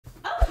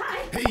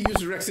Hey,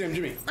 user Rex, I'm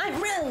Jimmy. I'm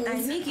Rose.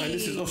 I'm Nikki. And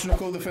this is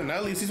Oshinoko, the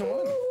finale of season 1.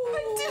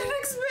 I didn't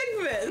expect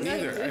this.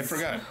 Neither, I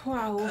forgot.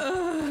 Wow.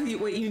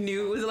 Wait, you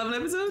knew it was 11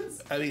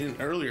 episodes? I mean,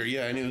 earlier,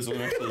 yeah, I knew it was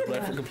 11 episodes,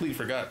 but I completely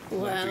forgot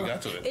when I actually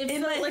got to it.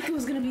 It felt like it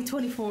was gonna be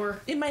 24.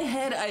 In my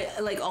head, I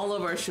like all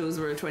of our shows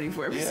were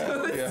 24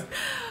 episodes. Yeah.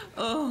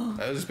 Oh.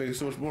 I was expecting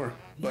so much more.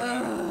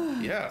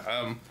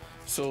 But,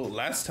 so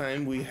last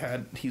time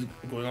he's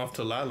going off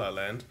to La La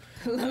Land.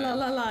 La la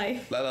la la.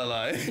 La La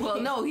La.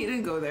 Well, no, he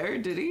didn't go there,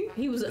 did he?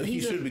 He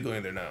should be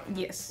going there now.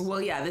 Yes. Well,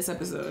 yeah, this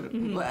episode.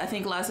 But I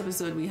think last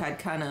episode we had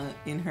Kana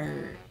in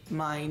her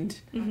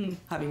mind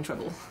having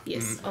trouble.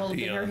 Yes, all up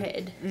in her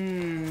head.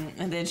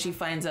 And then she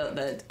finds out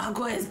that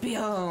Agua es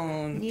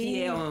peon. And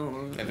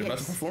they're about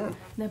to perform.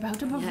 They're about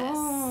to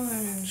perform.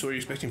 So what are you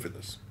expecting for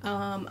this?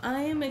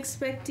 I am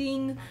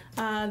expecting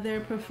their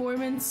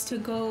performance to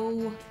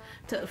go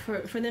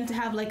for them to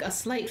have like a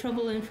slight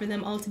trouble and for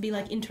them all to be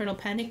like internal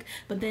panic,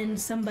 but then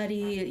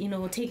somebody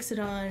takes it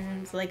on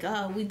and it's like,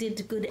 we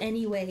did good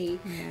anyway.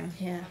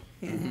 Yeah.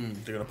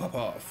 They're gonna pop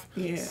off.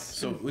 Yeah.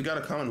 So we got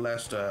a comment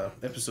last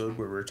episode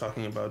where we were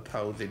talking about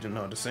how they didn't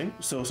know how to sing.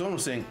 So someone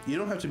was saying, you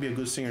don't have to be a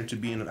good singer to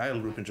be in an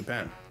idol group in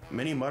Japan.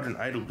 Many modern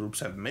idol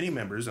groups have many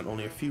members and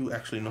only a few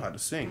actually know how to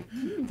sing.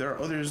 There are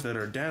others that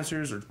are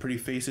dancers or pretty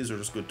faces or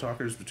just good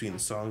talkers between the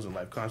songs and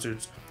live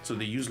concerts, so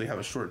they usually have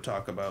a short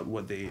talk about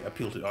what they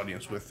appeal to the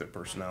audience with their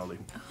personality.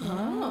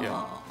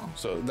 Yeah.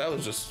 So that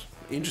was just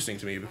interesting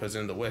to me because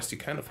in the West you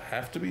kind of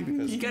have to be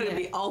because You gotta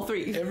be all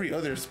three. every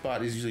other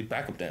spot is usually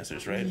backup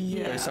dancers, right?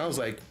 Yeah. But it sounds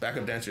like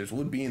backup dancers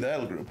would be in the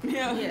idol group.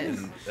 Yeah. Yes.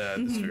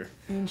 In this sphere.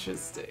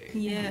 Interesting.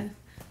 Yeah.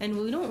 And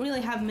we don't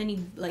really have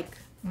many like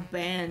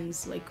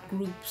bands, like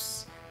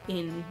groups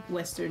in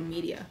Western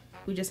media.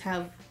 We just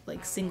have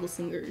like single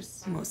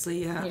singers.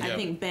 Mostly, yeah. Yeah. I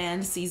think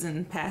band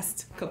season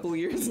passed a couple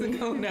years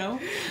ago now.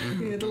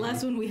 Yeah, the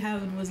last one we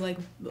had was like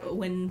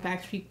when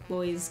Backstreet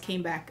Boys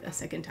came back a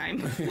second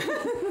time.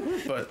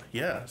 But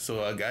yeah,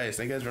 so guys,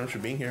 thank you guys very much for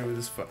being here with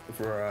us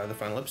for the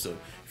final episode.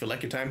 If you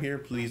like your time here,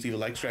 please leave a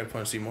like, subscribe, if you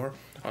want to see more.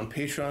 On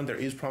Patreon, there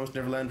is Promised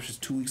Neverland, which is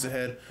 2 weeks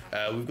ahead.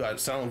 We've got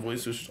Silent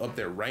Voice, which is up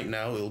there right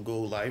now. It'll go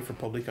live for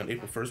public on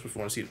April 1st. If you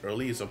want to see it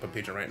early, it's up on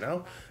Patreon right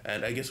now.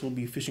 And I guess we'll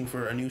be fishing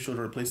for a new show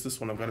to replace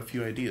this one. I've got a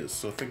few ideas.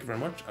 So thank you very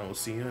much, and we'll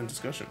see you in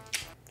discussion.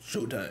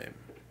 Showtime.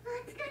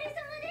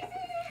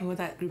 Oh,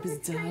 that group is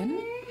done?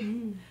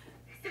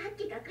 さっ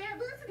き楽屋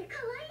ブースで可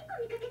愛い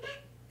子見かけて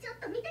ちょっ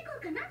と見てこ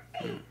うかなっ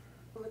て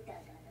おただ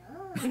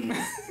なスタ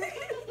ーステー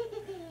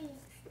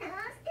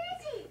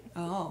ジ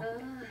Oh.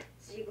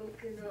 地獄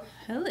の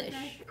Hellish.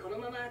 この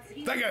まま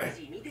次 That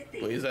guy! 見てって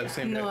Wait, is that the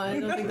same No, guy? I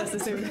don't think that's the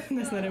same.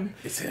 That's not him.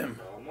 It's him.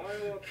 名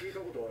前は聞いた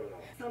ことあるな。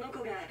その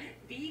子が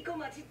B 小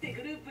町って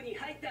グループに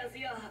入ったんす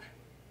よ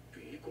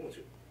B 小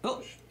町。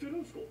Oh. 知ってる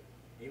んすか？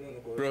今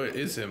の子。 Bro, it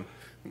is him.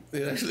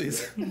 It actually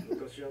is.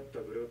 昔あった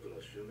グループの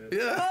襲名。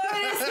 Yeah! Oh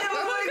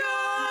my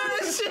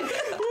gosh!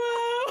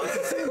 Whoa! It's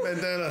the same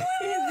bandana.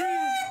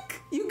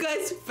 You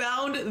guys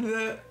found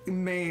the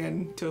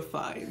man to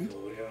find.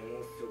 そりゃ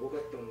もうすごかっ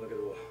たんだけ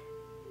ど、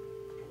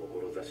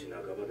志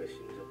半ばで死ん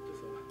じゃって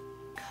さ。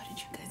 How did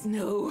you guys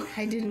know?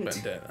 I didn't.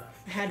 Bandana.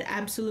 Had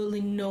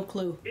absolutely no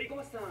clue. B 小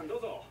町さんど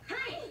うぞ。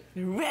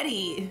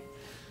 Ready!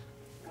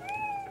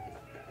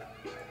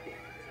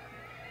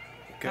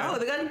 Okay. Oh,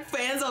 they got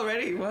fans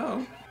already.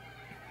 Wow.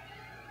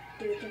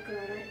 流客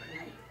は悪く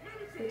な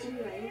いうち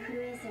にはインフ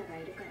ルエンサーが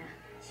いるから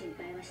心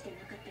配はしてな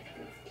かったけ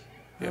ど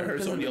Yeah, I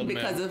heard someone yelled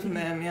Because man. of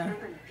them, yeah.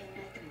 赤のペン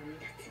ライトも目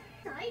立つ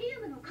サイリ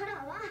ウムのカラ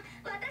ーは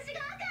私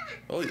が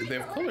赤 Oh, they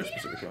have color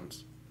specific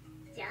ones.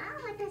 じゃあ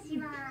私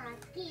は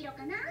黄色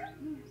かな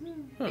先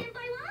輩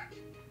は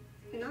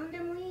何で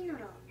もいいな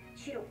ら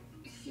白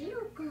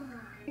か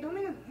ダ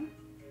メなの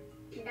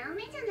ダ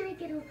メじゃない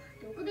けど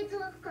特別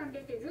枠感出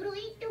てずる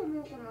いって思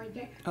う子もい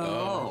て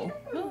Oh.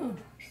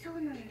 そう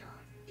なんだ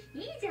い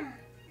いじゃん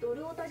ド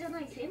ルオタじゃな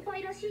い先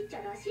輩らしいっち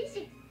ゃらしい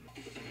し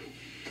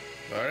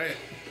Alright.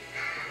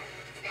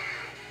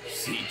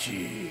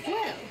 CG.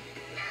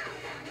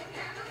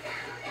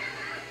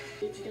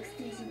 一度ス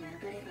テージに上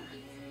がれば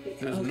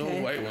別 There's に no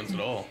Okay. white ones at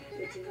all.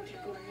 うちの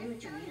客は眠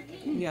ちゃんやで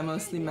Yeah,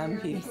 mostly man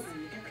猫 piece. が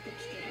見たくて来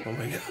てる Oh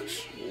my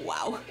gosh.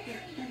 Wow. やっ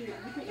ぱり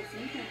あなたがセ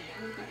ンターに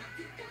来るから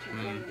客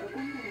は喜んだろう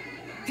な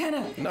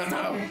Kana. Not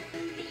now.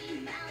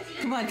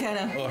 Come on,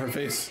 Kana. Oh, her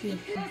face. 全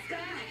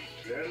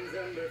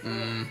然別に。こ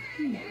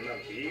んな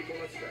B 小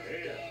町じゃねえ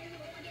や。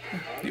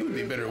 You would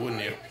be better,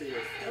 wouldn't you? っていう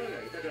スターが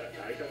いたから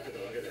大立ってた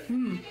わけで。ポッ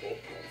プを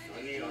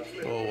3人集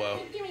めて。 Oh, wow.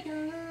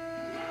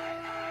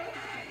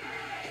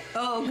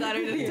 Oh, got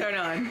her to turn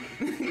on.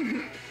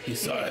 He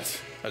saw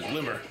it. A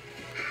glimmer.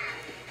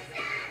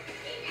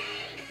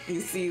 He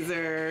sees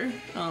her.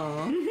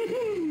 Oh.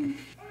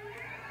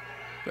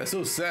 That's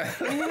so sad.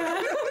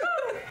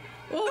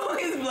 Oh,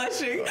 he's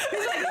blushing.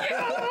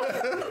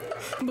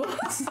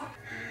 Boss.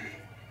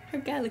 Her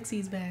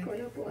galaxy's back. こ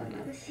の子は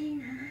眩しい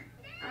な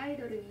アイ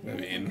ドルになる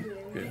ために生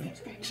まれて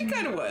きた人 She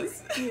kind of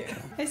was.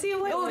 I see a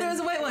white Oh, one. there's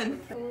a white one.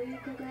 こういう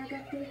子が上が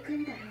っていく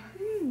んだろう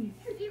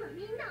次は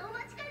みんなお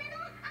待ちかね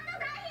のあの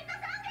大ヒットソ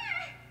ン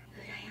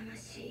グ羨ま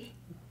しい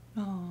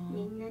Oh.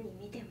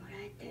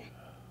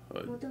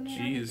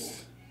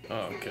 jeez.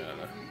 Oh,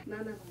 God. マ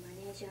マもマ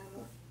ネージャー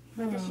も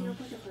私の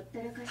ことほった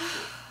らかして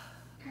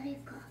誰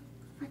か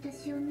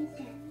私を見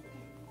て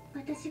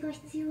私が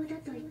必要だ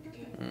と言っ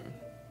て、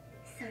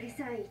それ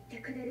さえ言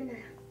ってくれるなら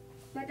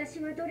私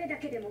はどれだ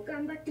けでも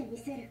頑張ってみ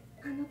せる。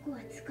あの子は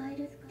使え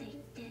るって言っ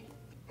て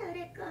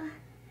誰か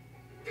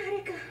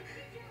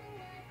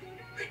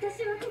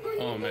私はここに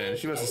Oh, man.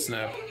 She must have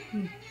snapped.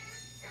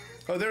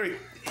 Oh, there he... Is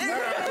he gonna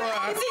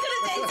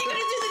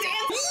do the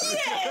dance?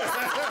 Yes!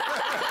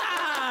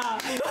 Oh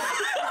my god.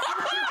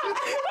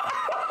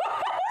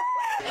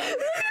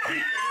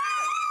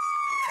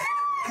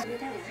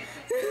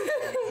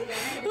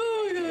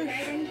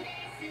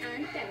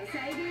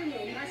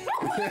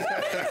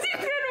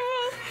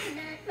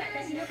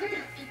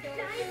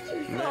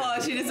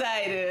 Oh, she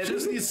decided. She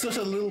just needs such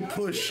a little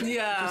push.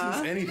 Yeah.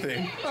 Just needs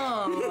anything.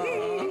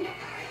 Oh,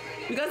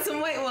 we got some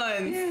white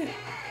ones.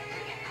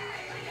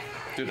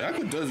 Dude,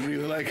 Aqua does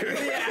really like her.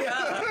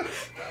 Yeah.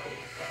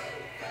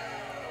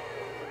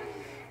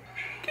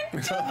 あ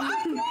の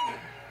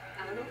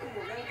子も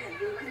なんか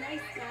良くないっ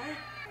すか。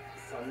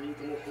3人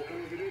とも他の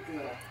グループ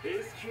ならエ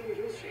ース級の容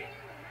姿。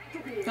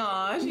特に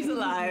Aw, she's alive. だ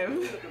か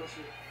ら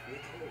し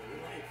歌もう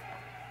まい。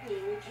人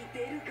気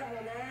出るかも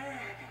な。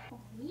お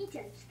兄ち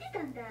ゃん来て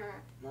たんだ。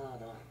まあ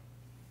な。っ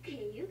て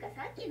いうか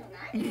さっきの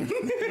何？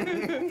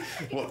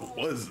 What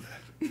was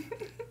that?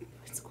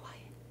 It's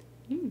quiet.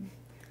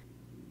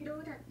 ど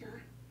うだった？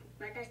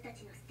私た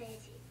ちのステ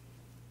ージ。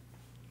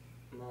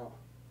まあ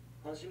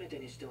初めて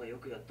にしてはよ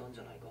くやったんじ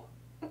ゃないか。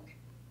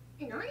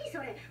何そ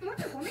れ？もっ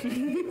と褒めて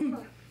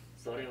よ。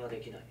それはで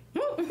きない。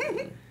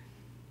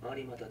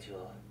有馬たち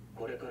は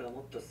これから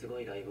もっとすご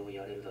いライブを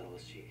やれるだろう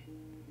し、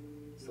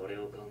それ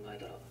を考え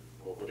たら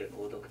ここで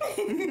高得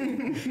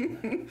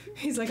点。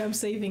 He's like, I'm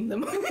saving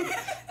them. そ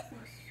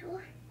う。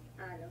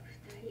あの二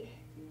人、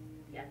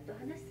やっと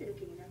話する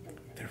気になったみ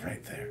たい。 They're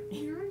right there.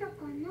 なんだ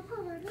か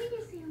仲悪い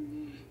ですよ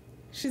ね。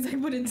 She's like,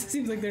 but it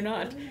seems like they're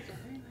not.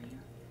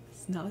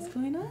 It's not what's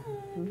going on.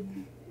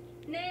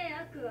 ねえ、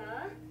アク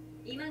ア、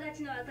今勝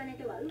ちの茜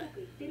とはうま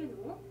くいってる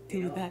の？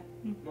 Do that.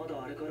 ま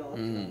だあれから会っ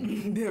てない。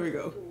 There we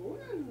go. そう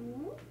な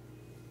の？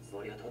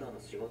そりゃただの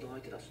仕事相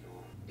手だしな。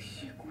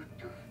仕事。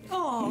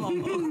 Oh,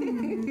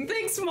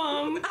 Thanks,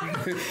 Mom.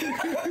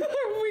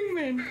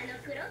 Wingman. あの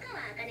黒川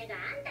茜があ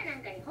んたな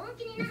んかに本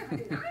気になるはずな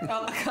い。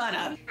 oh, caught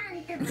up. あ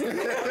んたも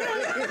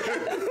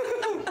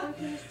本気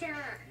にしちゃう。あ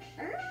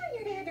あ、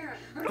やだやだ。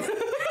あれ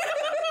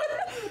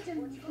ちゃん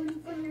もニコニ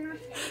コになっ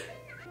て。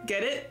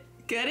 Get it?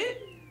 Get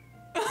it?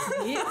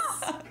 Yes.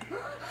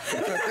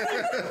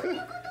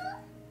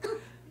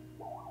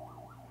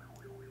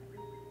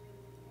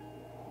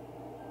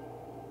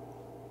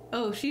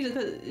 Oh, she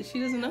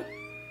doesn't know.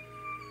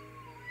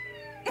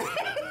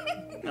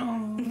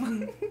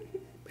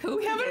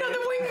 We have another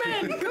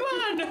wingman. Come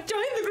on,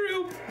 join the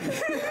group.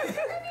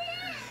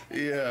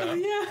 Yeah.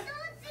 Yeah,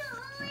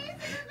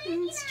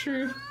 it's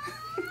true.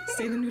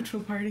 Stay the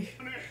neutral party.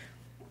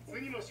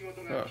 次の仕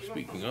事が Oh,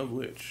 speaking of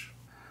which.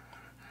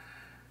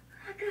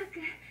 ワクワク。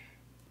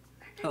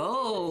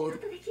 Oh, ちょっ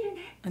とできる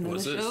ね。 another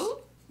What's this?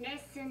 show? レッ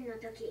スンの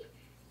時、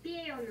ピ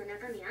エヨンの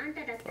中身あん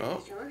ただったで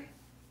しょ。な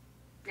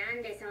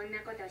んでそんな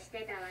ことし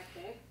てたわ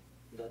け？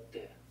だっ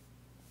て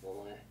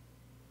お前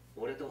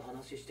俺と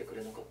話してく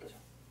れなかったじゃ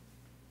ん。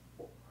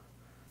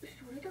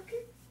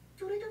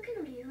それだけ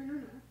の理由なの？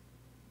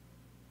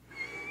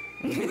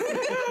それだけで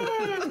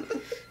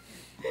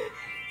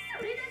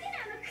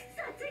くっ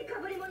そ熱い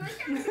かぶり物し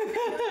たりし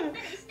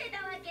て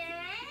たわけ？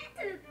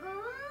すご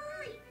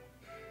ーい。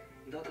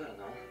だから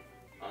な、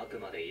あく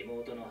まで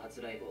妹の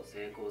初ライブを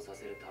成功さ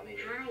せるために。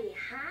はい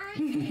はい。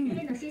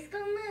例のシスコ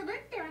ンムーブっ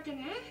てわけ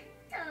ね。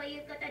そうい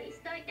うことにし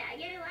といてあ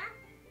げるわ。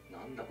な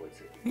んだこい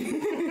つ。逃げん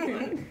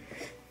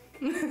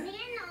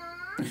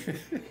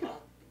の？あ、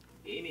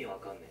意味わ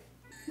かんね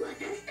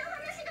私と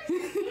話がして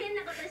変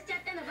なことしちゃっ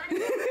たのバレて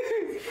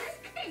恥ずか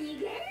しくて逃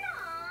げんの？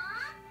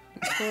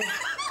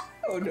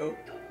 Oh no.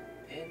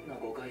 え。変な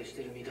誤解し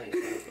てるみたいだ。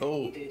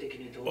 Oh. 否定的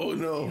にどう？ Oh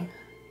no.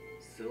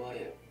 座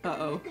れよ。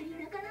 Uh-oh. 二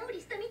人仲直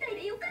りしたみたい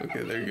でよかった。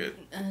 Okay, they're good.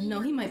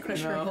 No, he might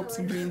crush her No. hopes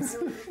and dreams.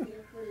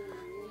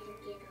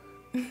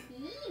 い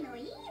いの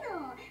いいの。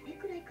あれ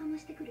くらいかま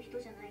してくる人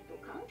じゃないと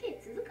関係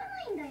続か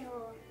ないんだ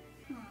よ。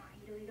まあい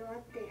ろいろあ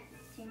って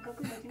人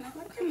格がつながっ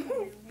ちゃうんだ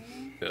よね。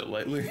 Yeah,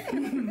 lightly.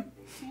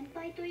 先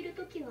輩といる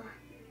ときは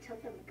ちょっ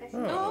と昔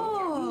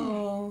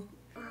Oh.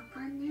 あか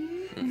んね。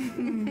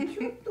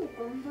ちょっと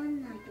頑張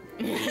んないと。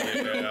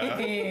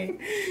 Yeah.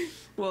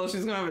 Well,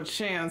 she's gonna have a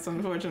chance,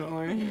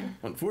 unfortunately.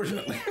 Unfortunately.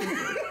 持って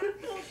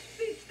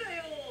きた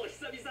よ。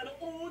久々の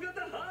大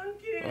型半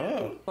径。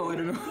 Oh. Oh, I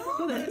don't know.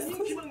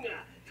 人気漫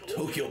画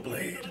Tokyo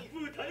Blade.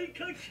 舞台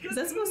化企画。 Is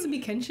that supposed to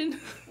be Kenshin?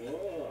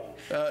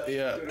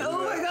 Yeah.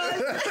 Oh my god.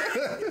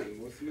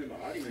 娘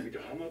もアニメ見て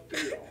ハマって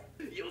るよ。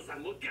予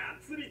算もがっ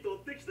つり取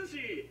ってきた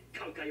し、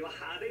今回は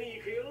派手に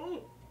行く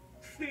よ。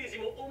ステージ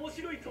も面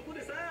白いとこ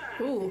でさ。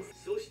 Ooh.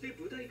 そして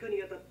舞台化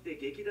にあたって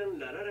劇団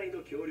ララライ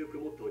の協力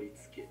も取り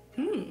付け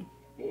た。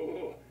お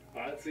お、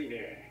熱い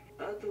ね。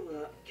あと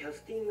はキャ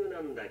スティングな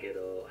んだけ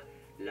ど、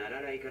ラ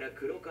ラライから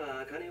黒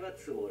川茜は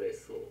積もれ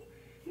そう。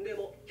で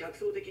も客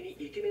層的に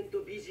イケメン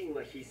と美人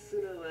は必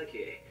須なわ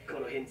け。こ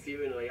の辺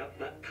強いのはやっ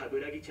ぱ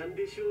冠城ちゃん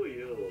でしょう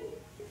よ。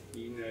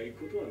いない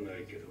ことはな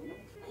いけど、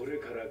これ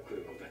から来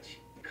る子た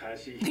ち。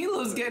He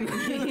loves getting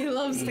He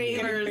loves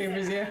favors.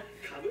 favors, yeah.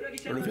 What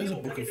if he has a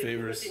book of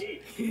favors?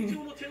 成長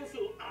のチャンス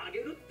をあげ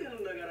るってん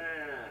だか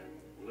ら。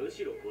む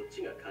しろこっ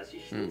ちが貸し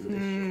一つでしょ。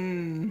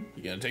You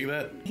gonna take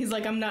that? He's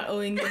like, I'm not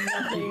owing them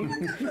nothing.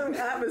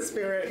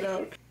 Atmosphere right now.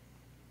 こ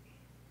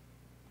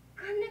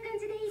んな感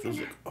じでいいか Feels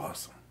な。 like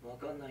awesome. わ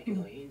かんないけ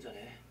どいいんじゃ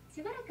ね。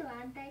しばらくは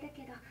安泰だ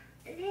けど、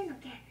例の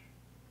件、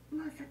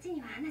もうそっちに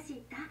は話行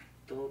った？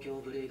東京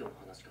ブレイドの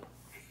話か。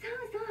そう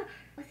そう、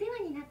お世話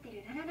になって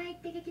るララライっ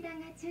て劇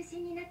団が中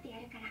心になってや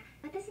るから、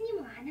私に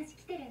も話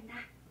来てるんだ。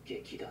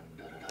劇団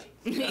ララライ。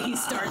He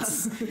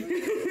starts.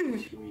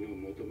 君の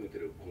求めて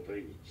る答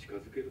えに近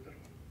づけるだろ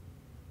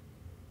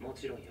う。も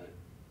ちろんやる。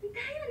だよ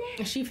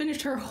ね。 She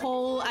finished her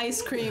whole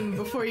ice cream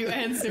before you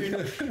answered. ア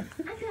クアは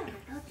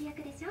陶器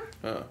役でしょ。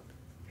 Huh.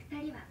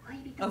 二人は恋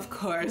人。 Of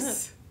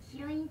course.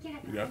 ヒロインキャラ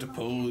と You have to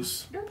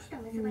pose. どっちと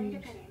結ばれる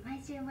かで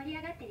毎週盛り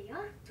上がってるよ。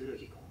剣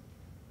か。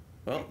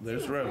Well,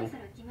 there's そろ Rebel. そ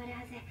ろ決まる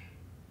はず。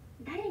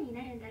誰に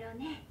なるんだろう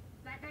ね。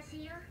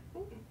私よ。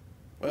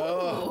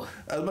 Oh,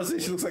 I was about to say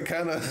she looks like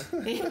Kana.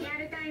 リア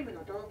ルタイム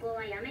の投稿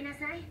はやめな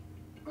さい。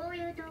こうい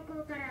う投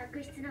稿から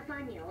悪質なファ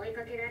ンに追い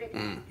かけられて、ス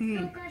ト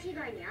ーカー被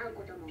害に遭う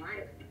こともあ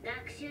る。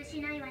学習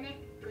しないわね、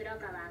黒川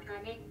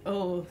茜。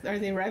 Oh, are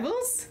they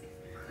rivals?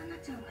 かな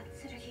ちゃんが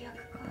剣役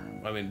か。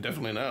 I mean,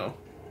 definitely now.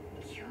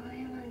 共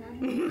演は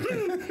何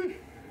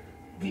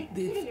でてっ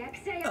きり役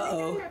者やめたん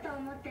だと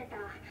思ってた。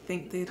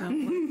 Think they don't.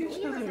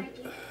 今最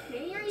近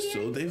恋愛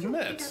So they've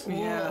met.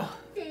 Yeah.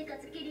 生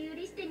活切り売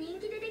りして人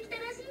気出てきた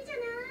らしいじゃ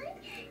ない。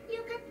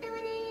よかったわ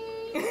ね。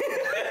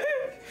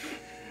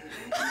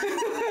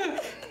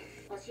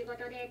お仕事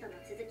デートの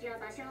続きは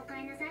場所を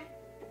変えなさい。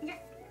じゃ。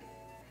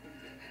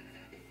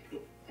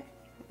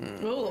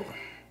 Oh.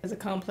 There's a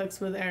complex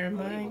with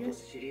Arima, ア I リマと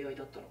guess. 知り合い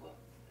だったのか。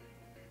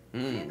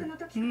役の時か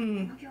らこ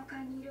の業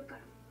界にいるか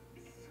ら。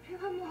それ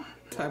はもう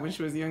Time when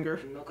she was younger.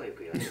 仲良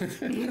くやる。できな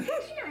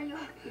いよ。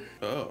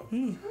 Oh. 想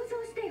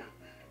像してよ。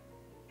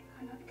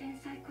あの天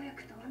才子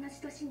役と同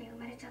じ年に生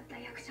まれちゃった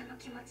役者の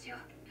気持ちを。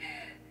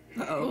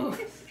 Uh-oh.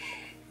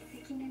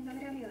 積年の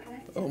恨みを払っ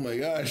ちゃ Oh my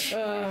gosh.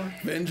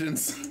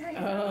 Vengeance. いない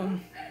よ。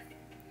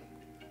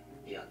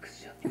役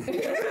者。こいつは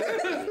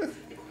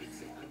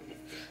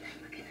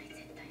負けない絶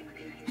対負け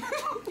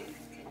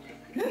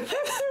ない。負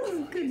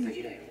けず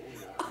嫌い多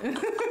い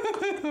な。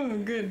 Oh,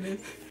 goodness.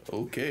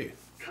 Okay.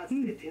 か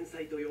つて天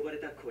才と呼ばれ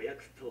た子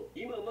役と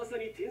今まさ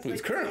に天 Who's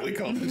才 currently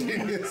called a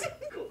genius.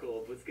 ここ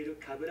をぶつける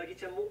冠城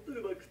ちゃんもう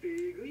まくて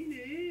えぐい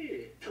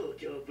ね。東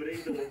京ブレ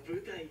イドの舞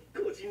台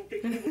個人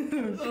的にも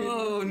楽しみ。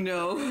 Oh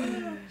no.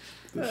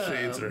 The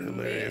shades are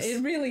hilarious.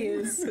 It really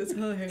is. It's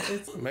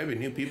hilarious. Maybe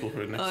new people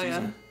for the next Oh yeah.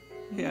 season.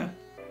 Yeah.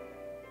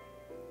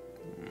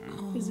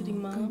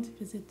 Visiting mom to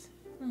visit.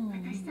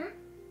 私さ、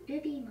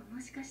ルビーも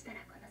もしかしたら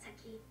この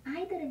先ア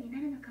イドルに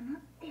なるのかも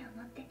って思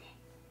ってて。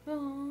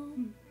 Oh.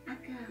 ア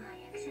クアは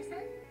役者さん。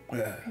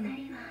 Yeah. 二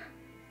人は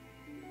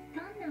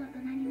どんな大人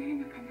になる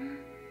のかな。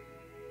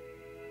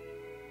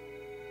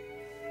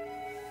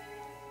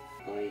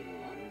愛を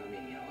あんな目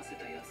に合わせ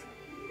たやつが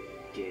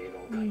芸能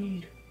界に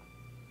いる。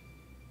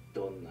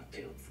どんな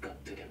手を使っ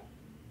てでも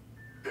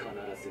必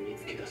ず見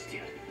つけ出して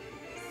やる。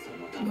そ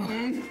のた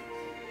めに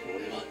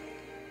俺は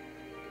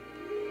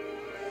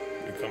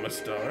Become a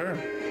star.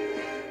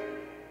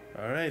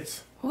 All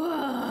right.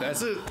 Whoa.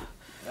 That's it.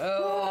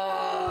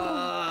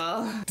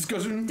 Oh.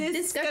 Discussion.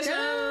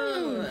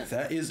 Discussion.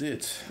 That is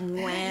it.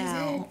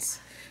 Wow.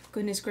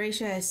 Goodness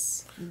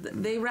gracious.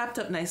 They wrapped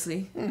up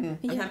nicely. I'm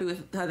happy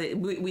with how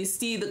we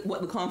see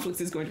what the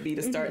conflict is going to be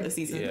to start the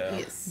season. Yeah.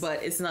 Yes.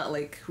 But it's not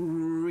like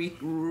raking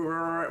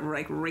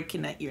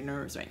at your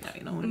nerves right now.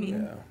 You know what I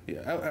mean?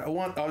 Yeah. I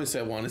want. Obviously,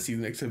 I want to see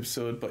the next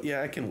episode, but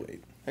yeah, I can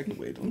wait. I can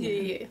wait.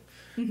 Yeah.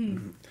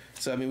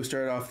 So I mean, we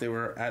started off. They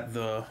were at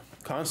the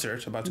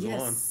concert, about to go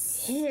on.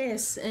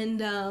 Yes, and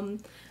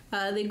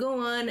they go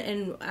on,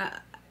 and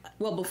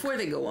Well, before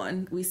they go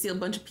on, we see a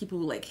bunch of people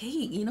like, hey,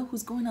 you know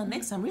who's going on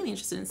next? I'm really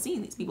interested in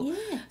seeing these people.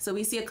 Yeah. So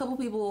we see a couple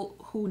people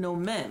who know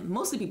Mem,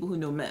 mostly people who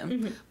know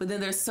Mem. But then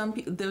there's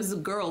there's a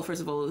girl, first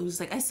of all, who's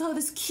like, I saw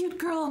this cute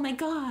girl, oh my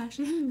gosh.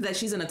 That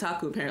she's an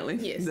otaku, apparently.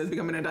 Yes. That's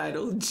becoming an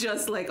idol,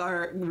 just like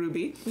our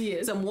Ruby.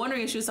 Yes. So I'm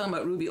wondering if she was talking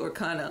about Ruby or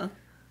Kana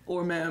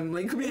or Mem.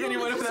 Like, could be any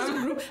one of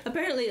them.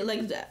 apparently,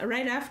 like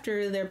right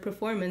after their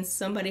performance,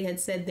 somebody had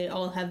said they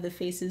all have the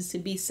faces to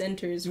be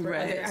centers for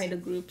Right. other idol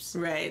groups.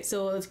 Right.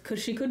 So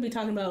she could be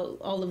talking about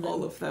all of them.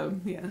 All of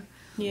them, yeah.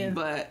 Yeah.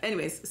 But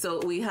anyways, so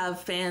we have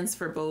fans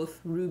for both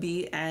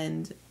Ruby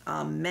and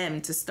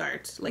Mem to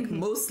start. Like,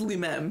 mostly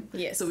Mem.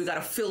 Yes. So we got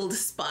a filled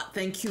spot.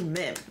 Thank you,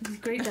 Mem.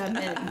 Great job,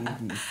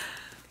 man.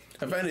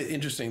 I find it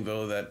interesting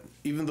though that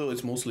even though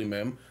it's mostly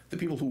Mem, the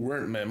people who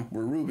weren't Mem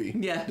were Ruby.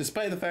 Yeah.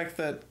 Despite the fact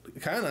that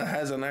Kana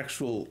has an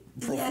actual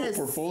Yes.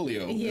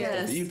 portfolio.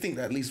 Yes. You think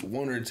that at least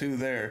one or two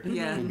there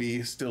Yeah. would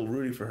be still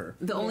rooting for her.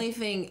 The only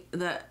thing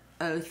that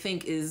I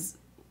think is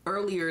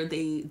earlier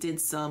they did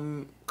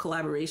some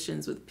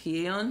collaborations with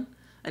Pieon,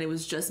 and it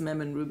was just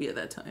Mem and Ruby at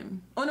that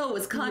time. Oh no, it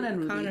was Kana and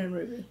Ruby. Kana and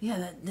Ruby.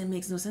 Yeah, that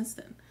makes no sense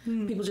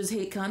then. People just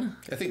hate Kana.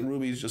 I think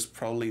Ruby's just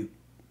probably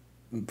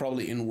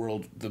in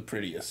world the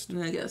prettiest.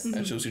 I guess.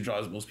 And so she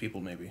draws most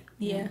people, maybe.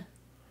 Yeah.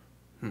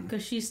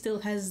 Because she still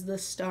has the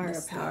star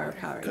power.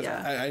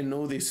 Yeah. I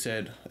know they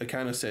said,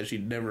 Akana said she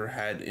never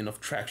had enough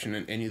traction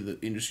in any of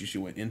the industry she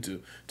went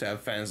into to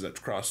have fans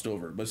that crossed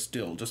over, but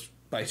still, just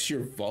by sheer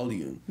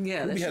volume.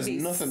 Yeah, Ruby has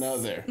nothing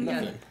out there.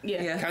 Nothing.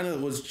 Yeah. Kind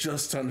of was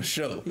just on the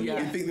show. Yeah.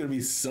 You'd think there'd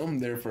be some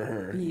there for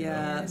her.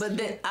 Yeah, Yes. but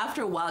then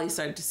after a while you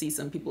started to see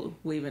some people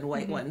waving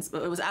white ones,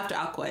 but it was after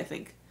Aqua, I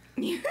think.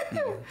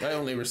 I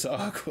only ever saw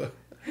Aqua.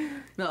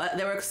 No,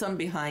 there were some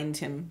behind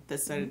him that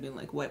started doing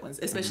like white ones,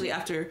 especially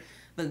after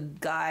the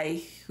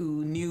guy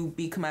who knew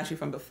B. Kamachi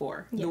from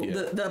before.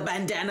 The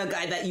bandana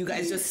guy that you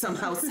guys just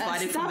somehow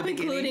spotted from the beginning.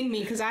 Stop including me,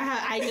 because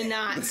I did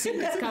not see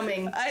this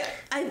coming.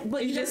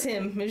 But It's just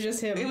him. It's just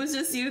him. it was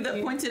just you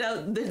that pointed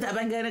out that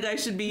bandana guy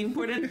should be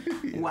important.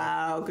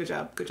 Wow, good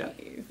job.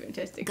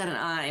 fantastic. Got an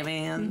eye,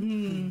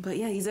 man. But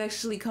yeah, he's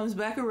actually comes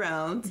back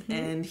around,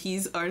 and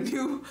he's our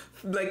new,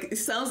 like, it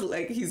sounds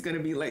like he's gonna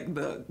be like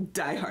the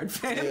diehard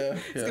fan. Yeah,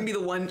 He's gonna be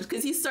the one,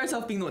 because he starts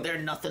off being the one, they're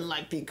nothing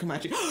like Big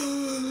Kamachi.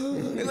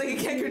 And, like, he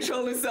can't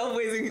control himself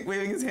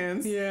waving his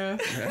hands. Yeah.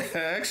 I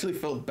actually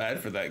felt bad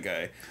for that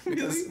guy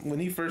because when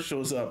he first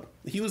shows up,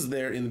 he was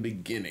there in the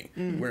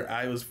beginning where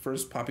I was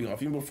first popping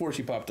off. Even before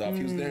she popped off,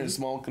 he was there in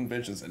small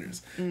convention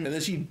centers, and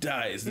then she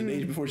dies the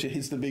age before she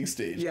hits the big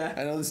stage. Yeah.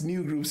 And all this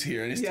new group's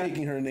here, and he's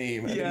taking her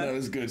name, and that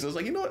was good. So I was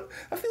like, you know what?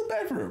 I feel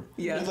bad for her.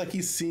 Yeah. It's like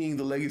he's seeing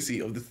the legacy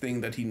of the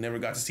thing that he never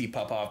got to see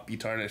pop off, be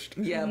tarnished.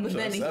 Yeah, but So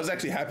then I was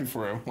actually happy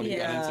for him when he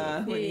got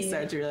into it. when he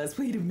started to realize,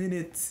 wait a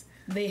minute.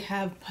 They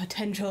have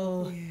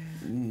potential.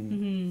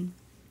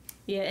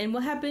 Yeah, and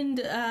what happened?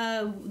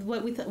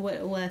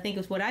 What I think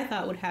was what I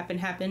thought would happen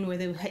happened, where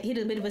they hit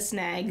a bit of a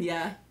snag.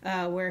 Yeah.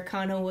 Where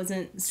Kano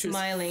wasn't She was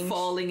smiling,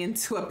 falling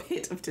into a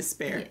pit of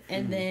despair.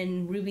 and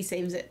then Ruby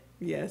saves it.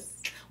 Yes.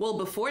 Well,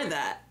 before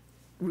that,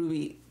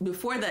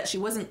 she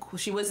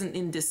wasn't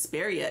in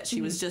despair yet.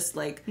 She was just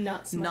like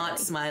Not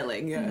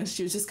smiling. Yeah.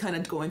 She was just kind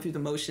of going through the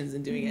motions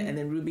and doing it, and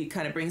then Ruby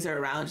kind of brings her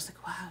around. She's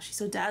like, wow, she's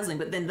so dazzling.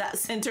 But then that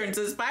sent her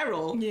into a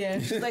spiral. Yeah.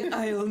 She's like,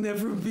 I'll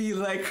never be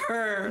like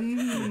her.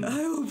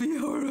 I will be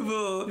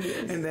horrible.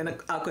 Yes. And then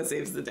Aqua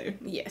saves the day.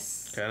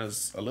 Yes. Kind of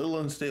a little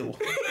unstable.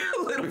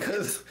 A little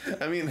because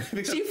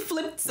she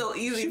flipped so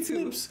easy she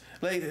too. flips.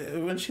 Like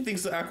when she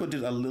thinks that Aqua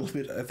did a little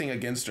bit, I think,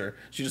 against her,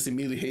 she just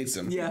immediately hates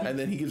him. Yeah. And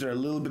then he gives her a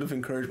little bit of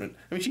encouragement.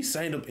 I mean, she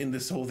signed up in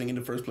this whole thing in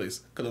the first place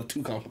because of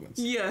 2 compliments.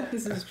 Yeah.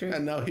 This is true.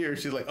 And now here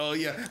she's like, oh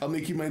yeah, I'll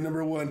make you my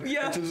number 1.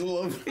 Yeah. I just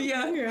love.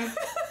 Yeah.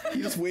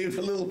 He just waved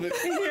a little bit.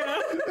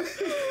 Yeah.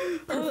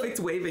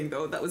 Perfect waving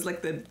though. That was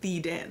like the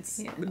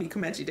dance. Yeah. The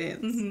Mikomachi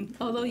dance.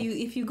 Although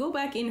if you go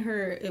back in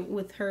her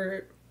with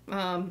her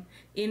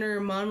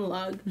inner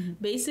monologue,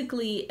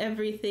 basically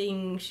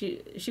everything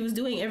she was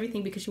doing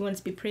everything because she wanted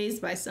to be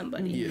praised by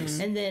somebody. Yes.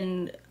 And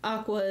then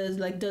Aqua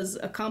does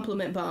a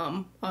compliment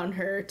bomb on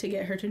her to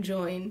get her to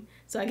join.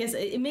 So I guess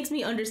it makes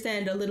me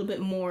understand a little bit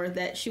more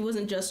that she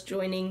wasn't just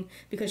joining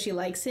because she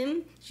likes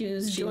him. She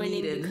was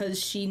joining because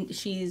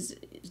she's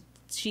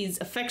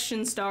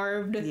affection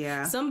starved.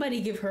 Yeah.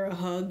 Somebody give her a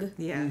hug.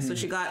 Yeah. So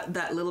she got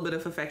that little bit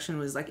of affection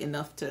was like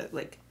enough to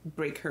like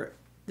break her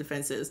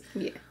defenses.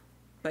 Yeah.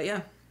 But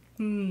yeah.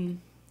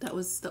 That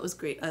was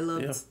great. I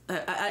loved.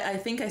 Yeah. I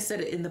think I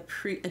said it in the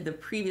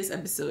previous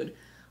episode.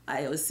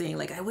 I was saying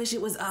like I wish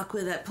it was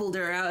Aqua that pulled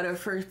her out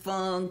of her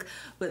funk,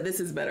 but this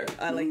is better.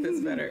 I like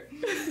this better.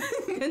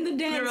 And the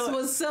dance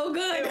was so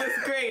good. It was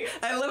great.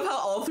 I love how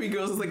all 3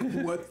 girls was like,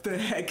 what the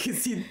heck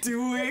is he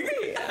doing?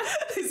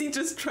 Is he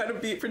just trying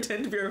to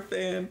pretend to be our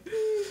fan?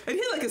 And he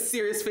had like a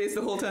serious face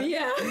the whole time.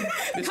 Yeah.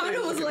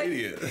 Kano was like,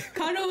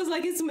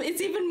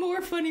 it's even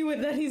more funny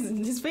with that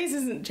his face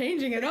isn't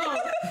changing at all.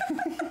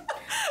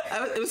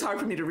 It was hard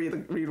for me to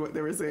read what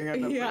they were saying.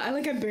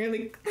 I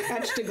barely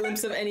catched a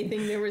glimpse of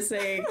anything they were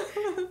saying.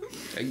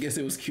 I guess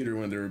it was cuter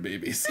when they were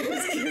babies. It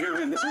was cuter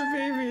when they were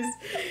babies.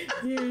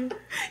 Yeah.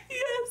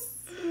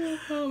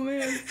 Yes. Oh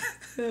man,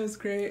 that was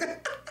great. I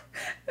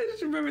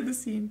just remember the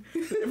scene.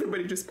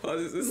 Everybody just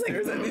pauses and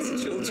stares at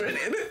these children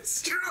in a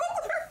stroller.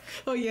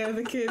 Oh yeah,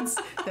 the kids.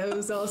 That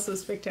was also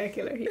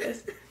spectacular.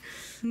 Yes.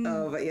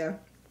 Oh, but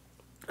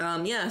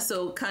yeah.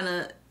 So kind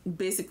of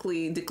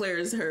basically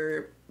declares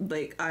her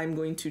like, I'm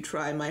going to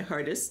try my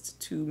hardest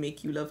to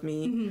make you love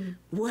me,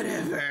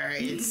 whatever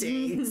it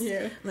takes.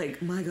 Yeah. Like,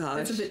 my gosh.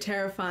 That's a bit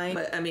terrifying.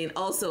 But I mean,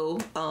 also,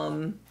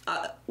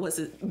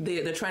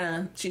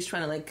 she's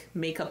trying to like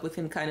make up with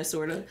him, kind of,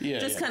 sort of. Yeah.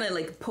 Just kind of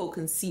like poke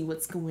and see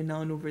what's going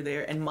on over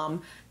there. And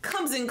Mom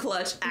comes in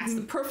clutch, asks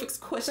the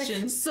perfect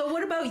question. So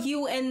what about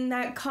you and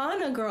that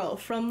Kana girl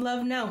from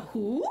Love Now?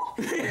 Who?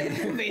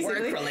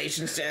 Work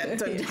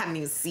relationship. Haven't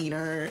even seen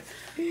her.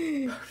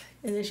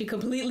 And then she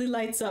completely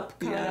lights up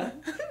Kana.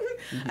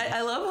 Yeah.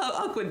 I love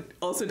how Aqua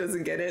also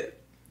doesn't get it.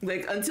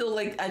 Like, until,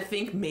 like, I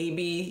think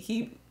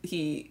maybe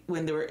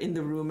when they were in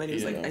the room and he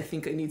was like, Yeah. I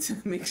think I need to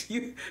make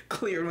you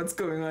clear what's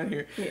going on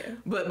here. Yeah.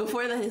 But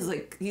before that,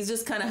 he's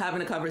just kind of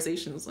having a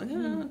conversation. It's like,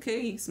 oh,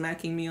 okay, he's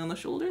smacking me on the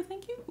shoulder.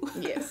 Thank you.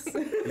 Yes.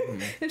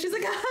 And she's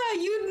like,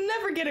 you'd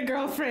never get a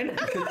girlfriend.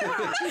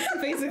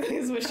 Basically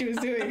is what she was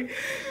doing.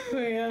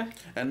 But yeah.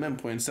 And Mem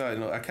points out,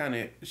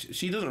 Akane,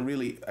 she doesn't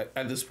really,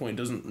 at this point,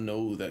 doesn't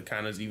know that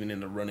Kana's even in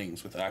the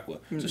runnings with Aqua.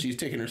 So she's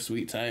taking her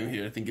sweet time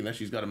here, thinking that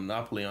she's got a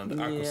monopoly on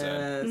the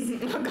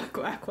Aqua-san. Yes.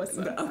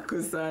 Aqua-san. The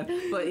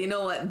Aqua-san. But you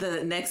know what?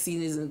 The next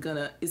scene is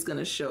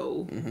gonna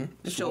show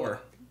War.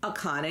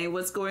 Akane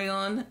what's going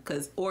on,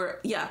 it's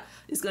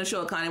gonna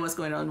show Akane what's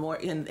going on more,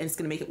 and it's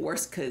gonna make it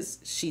worse because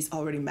she's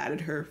already mad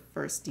at her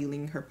for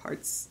stealing her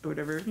parts or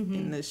whatever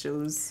in the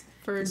shows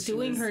For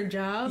doing her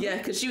job. Yeah,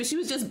 because she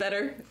was just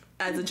better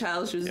as a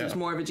child. She was just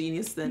more of a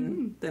genius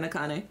than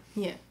Akane.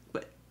 Yeah.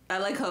 But I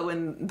like how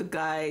when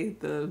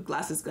the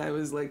glasses guy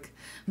was like,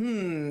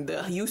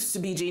 the used to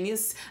be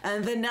genius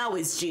and then now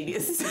is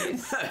genius.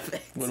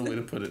 Perfect. What a way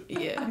to put it.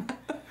 Yeah.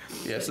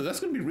 Yeah, so that's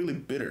going to be really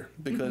bitter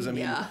because, I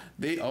mean,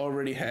 they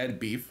already had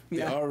beef.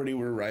 They already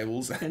were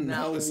rivals, and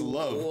now it's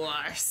love.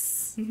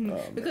 Worse.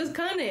 Because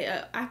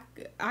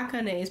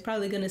Akane is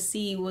probably going to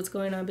see what's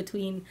going on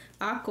between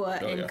Aqua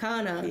and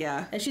Kana.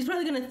 Yeah. And she's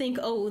probably going to think,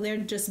 they're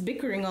just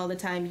bickering all the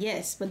time.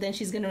 Yes. But then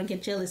she's going to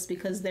get jealous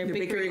because they're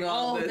bickering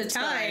all the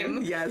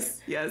time.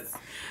 Yes. Yeah.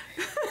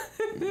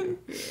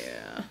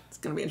 It's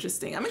going to be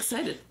interesting. I'm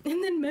excited.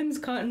 And then Mem's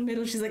caught in the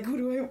middle. She's like, who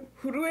do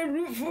I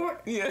root for?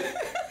 Yeah.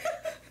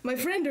 My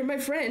friend or my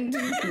friend,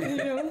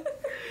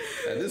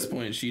 At this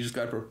point, she just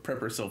got to prep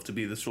herself to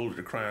be the shoulder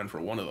to cry on for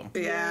one of them.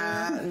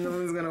 Yeah, no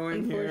one's gonna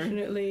win here.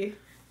 Unfortunately.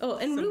 Oh,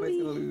 and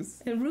Somebody's gonna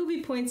lose.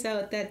 Ruby points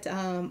out that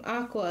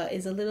Aqua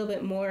is a little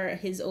bit more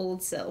his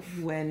old self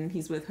When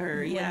he's with her,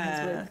 when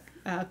he's with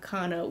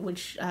Kana,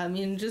 which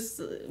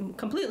just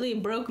completely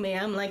broke me.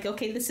 I'm like,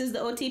 okay, this is the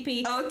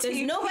OTP.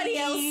 There's nobody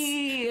else.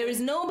 There is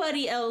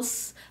nobody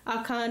else.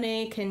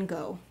 Akane can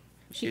go.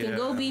 She can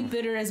go be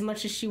bitter as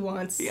much as she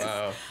wants. Yes.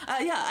 Wow.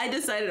 I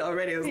decided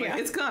already. I was like,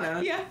 it's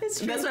Kana. Yeah, it's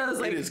true. That's what I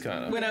was like. It is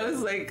Kana. When I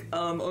was like,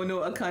 oh no,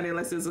 Akane,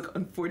 unless it's like,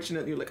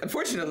 unfortunately. You're like,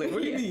 unfortunately?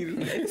 What do you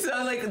mean? So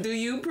I'm like, do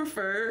you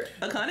prefer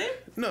Akane?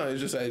 No,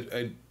 it's just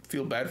I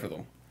feel bad for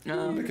them.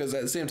 Because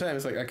at the same time,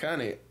 it's like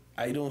Akane,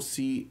 I don't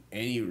see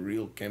any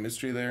real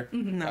chemistry there.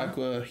 No.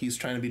 Aqua, he's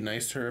trying to be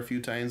nice to her a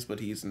few times, but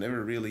he's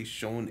never really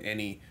shown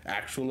any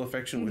actual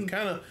affection. With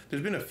Kana,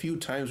 there's been a few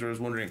times where I was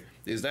wondering,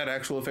 is that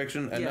actual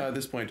affection? And now at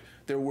this point,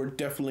 there were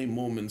definitely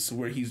moments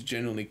where he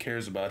genuinely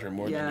cares about her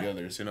more than the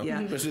others,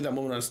 Especially that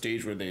moment on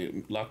stage where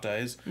they locked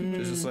eyes.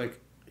 It's just like,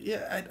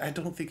 I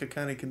don't think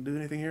Akane can do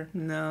anything here.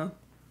 No.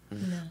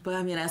 But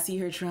I mean, I see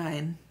her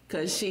trying.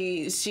 Because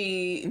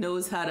she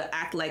knows how to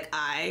act like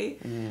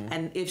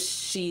and if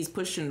she's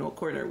pushed into a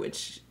corner,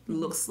 which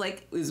looks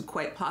like is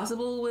quite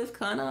possible with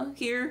Kana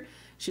here,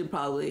 she'll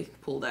probably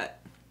pull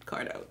that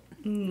card out.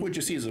 Which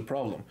you see is a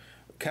problem.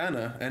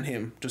 Kana and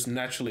him just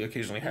naturally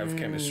occasionally have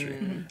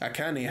chemistry.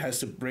 Akane has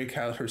to break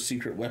out her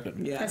secret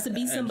weapon. Yeah. Has to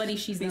be somebody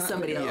she's Be not.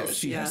 somebody else. Yeah,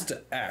 she has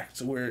to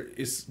act, where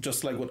it's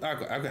just like what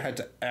Aqua. Aqua had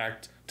to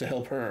act to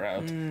help her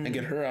out and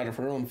get her out of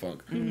her own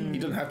funk. He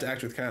doesn't have to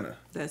act with Kana.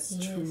 That's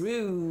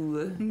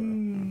true.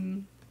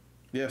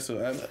 Yeah,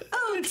 so I'm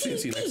interested to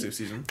see next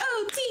season.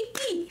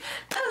 OTP!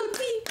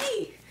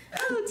 OTP!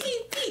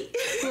 OTP!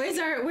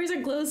 Where's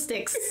our glow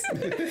sticks?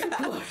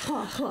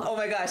 Oh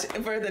my gosh,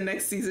 for the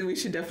next season, we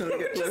should definitely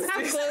get glow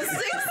sticks.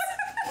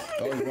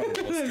 Oh, wow,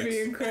 That'd be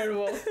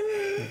incredible.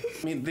 I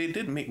mean, they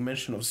did make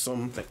mention of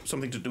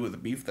something to do with the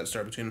beef that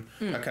started between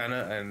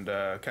Akana and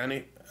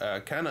Kane.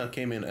 Kana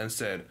came in and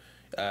said,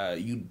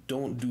 you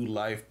don't do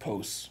live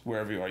posts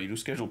wherever you are. You do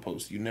scheduled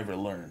posts. You never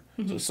learn.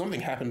 So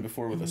something happened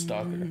before with a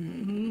stalker.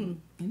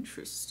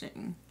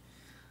 Interesting.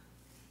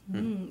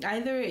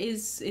 Either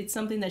it's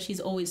something that she's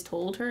always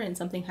told her and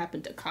something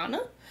happened to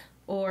Kana,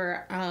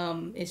 or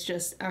it's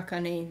just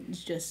Akane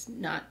is just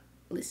not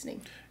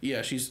listening.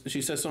 Yeah, she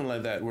says something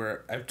like that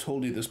where I've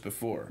told you this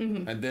before.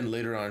 And then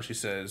later on she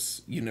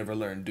says, you never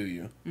learn, do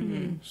you?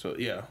 So,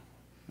 yeah.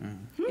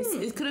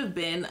 It could have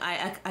been.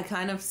 I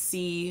kind of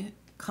see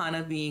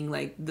Kana being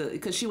like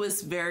because she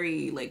was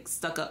very like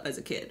stuck up as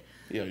a kid.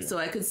 Yeah. So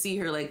I could see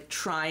her like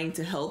trying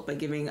to help by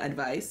giving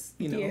advice,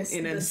 in a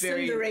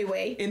very tsundere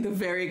way, in the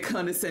very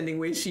condescending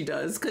way she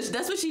does, because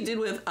that's what she did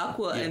with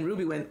Aqua and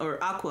Ruby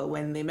Aqua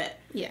when they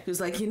met. Yeah, it was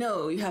like, you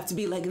have to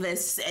be like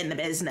this in the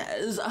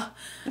business,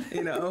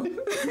 with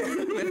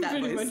that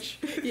pretty voice. much.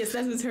 Yes,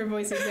 that was her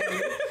voice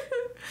exactly.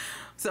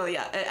 So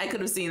yeah, I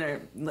could have seen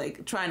her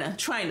like trying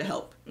to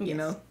help.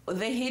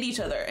 They hate each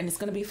other, and it's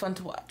gonna be fun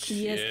to watch.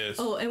 Yes.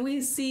 Oh, and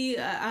we see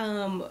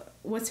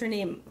what's her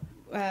name?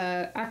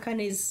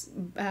 Akane's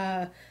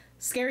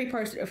scary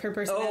part of her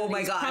personality. Oh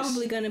my gosh. Is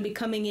probably going to be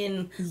coming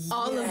in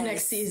all of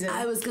next season.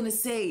 I was gonna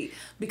say,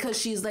 because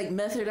she's like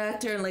method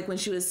actor, and like when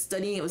she was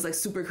studying, it was like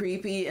super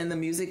creepy, and the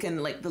music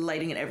and like the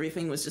lighting and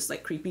everything was just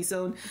like creepy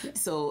zone. Yeah.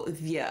 So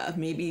yeah,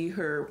 maybe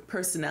her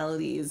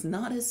personality is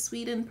not as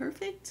sweet and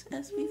perfect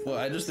as we thought. Well,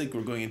 I just think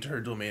we're going into her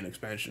domain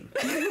expansion.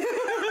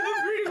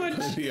 Pretty much.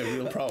 It'd be a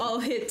real problem. All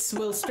hits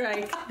will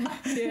strike.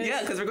 Yes.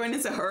 Yeah, because we're going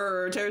into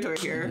her territory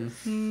here.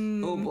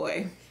 Oh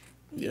boy.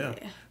 Yeah. And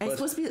But- it's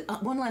supposed to be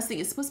one last thing.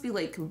 It's supposed to be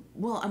like,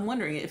 well, I'm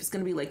wondering if it's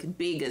going to be like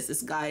big as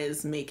this guy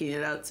is making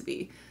it out to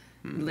be.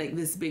 Like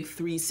this big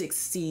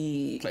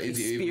 360 Like,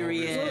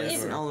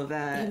 experience or- and all of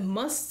that. It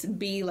must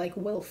be like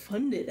well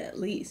funded at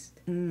least.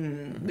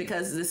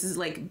 Because this is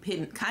like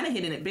kind of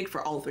hitting it big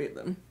for all three of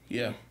them.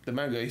 Yeah, the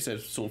manga, he said,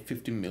 sold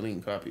 50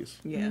 million copies.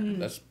 Yeah.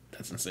 That's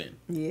insane.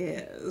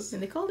 Yes.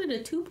 And they called it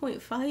a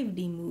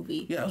 2.5D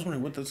movie. Yeah, I was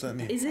wondering, what does that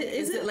mean? Is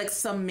it like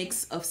some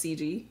mix of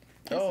CG?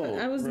 Oh,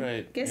 I was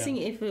right. guessing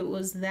yeah. if it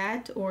was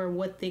that or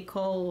what they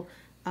call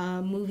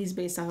movies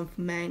based on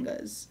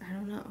mangas. I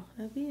don't know.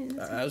 That'd be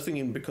I was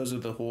thinking because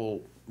of the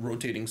whole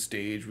rotating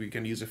stage, we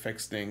can use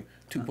effects thing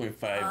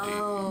 2.5D.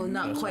 Oh,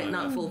 not quite,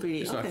 not full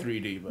 3D. It's not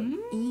 3D, but...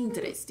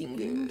 Interesting.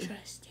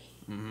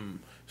 interesting.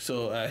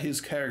 So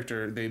his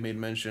character, they made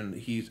mention,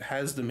 he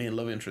has the main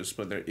love interest,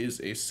 but there is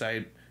a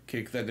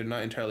sidekick that they're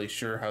not entirely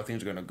sure how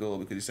things are going to go,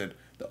 because he said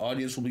the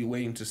audience will be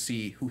waiting to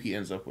see who he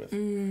ends up with.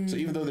 So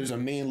even though there's a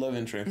main love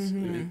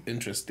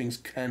interest, things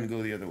can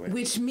go the other way.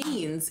 Which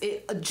means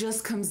it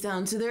just comes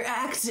down to their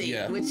acting,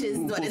 Yeah. which is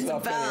Who what pulls it's it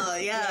off about.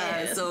 better. Yeah.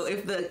 Yes. So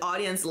if the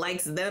audience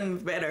likes them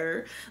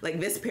better, like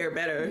this pair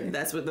better,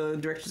 that's what the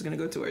director's going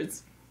to go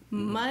towards.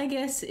 My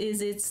guess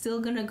is it's still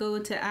gonna go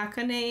to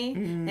Akane,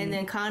 and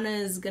then Kana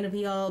is gonna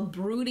be all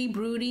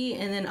broody,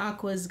 and then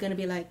Aqua's gonna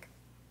be like,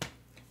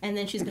 and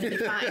then she's gonna be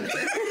fine.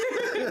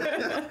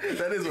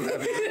 That is what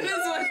happened.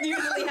 That's what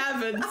usually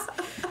happens.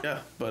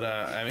 Yeah, but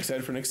I'm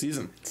excited for next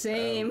season.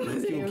 Same.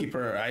 We'll keep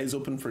our eyes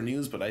open for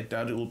news, but I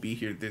doubt it will be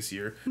here this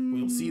year.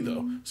 We'll see,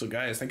 though. So,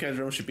 guys, thank you guys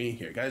very much for being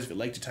here. Guys, if you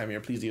liked your time here,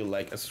 please leave a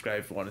like and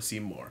subscribe if you want to see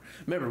more.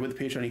 Remember, with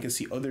Patreon, you can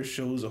see other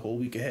shows a whole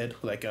week ahead.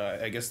 Like,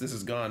 I guess this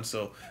is gone,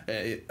 so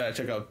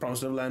check out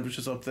Promised Neverland, which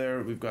is up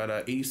there. We've got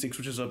 86,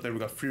 which is up there.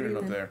 We've got Freeland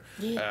up there.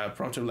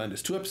 Promised Neverland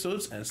is 2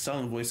 episodes, and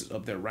Silent Voice is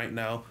up there right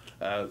now.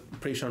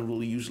 Patreon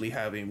will usually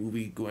have a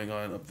movie going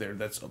on up there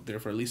that's up there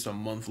for at least a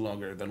month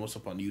longer than what's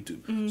up on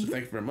YouTube. So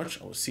thank you very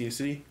much. I will see you in the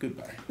city.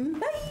 Goodbye.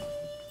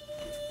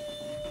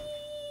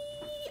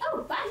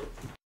 Oh, bye.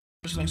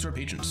 Special thanks to our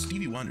patrons: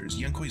 Stevie Wonders,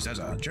 Yankoi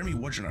Zaza, Jeremy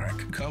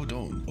Wojnarek, Kao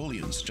Doan,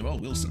 Olians, Jamal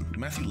Wilson,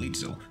 Matthew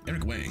Leitzel,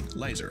 Eric Wang,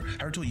 Lizer,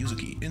 Haruto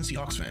Yuzuki, NC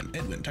Hawks fan,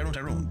 Edwin,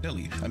 Tyrone,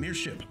 Deli, Amir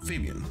Ship,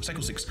 Fabian,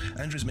 Psycho 6,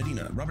 Andres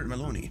Medina, Robert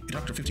Maloney,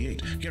 Dr.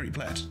 58, Gary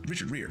Platt,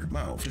 Richard Rear,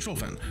 Mao, Control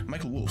Fan,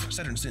 Michael Wolf,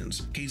 Saturn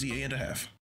Sins, KZA and a half.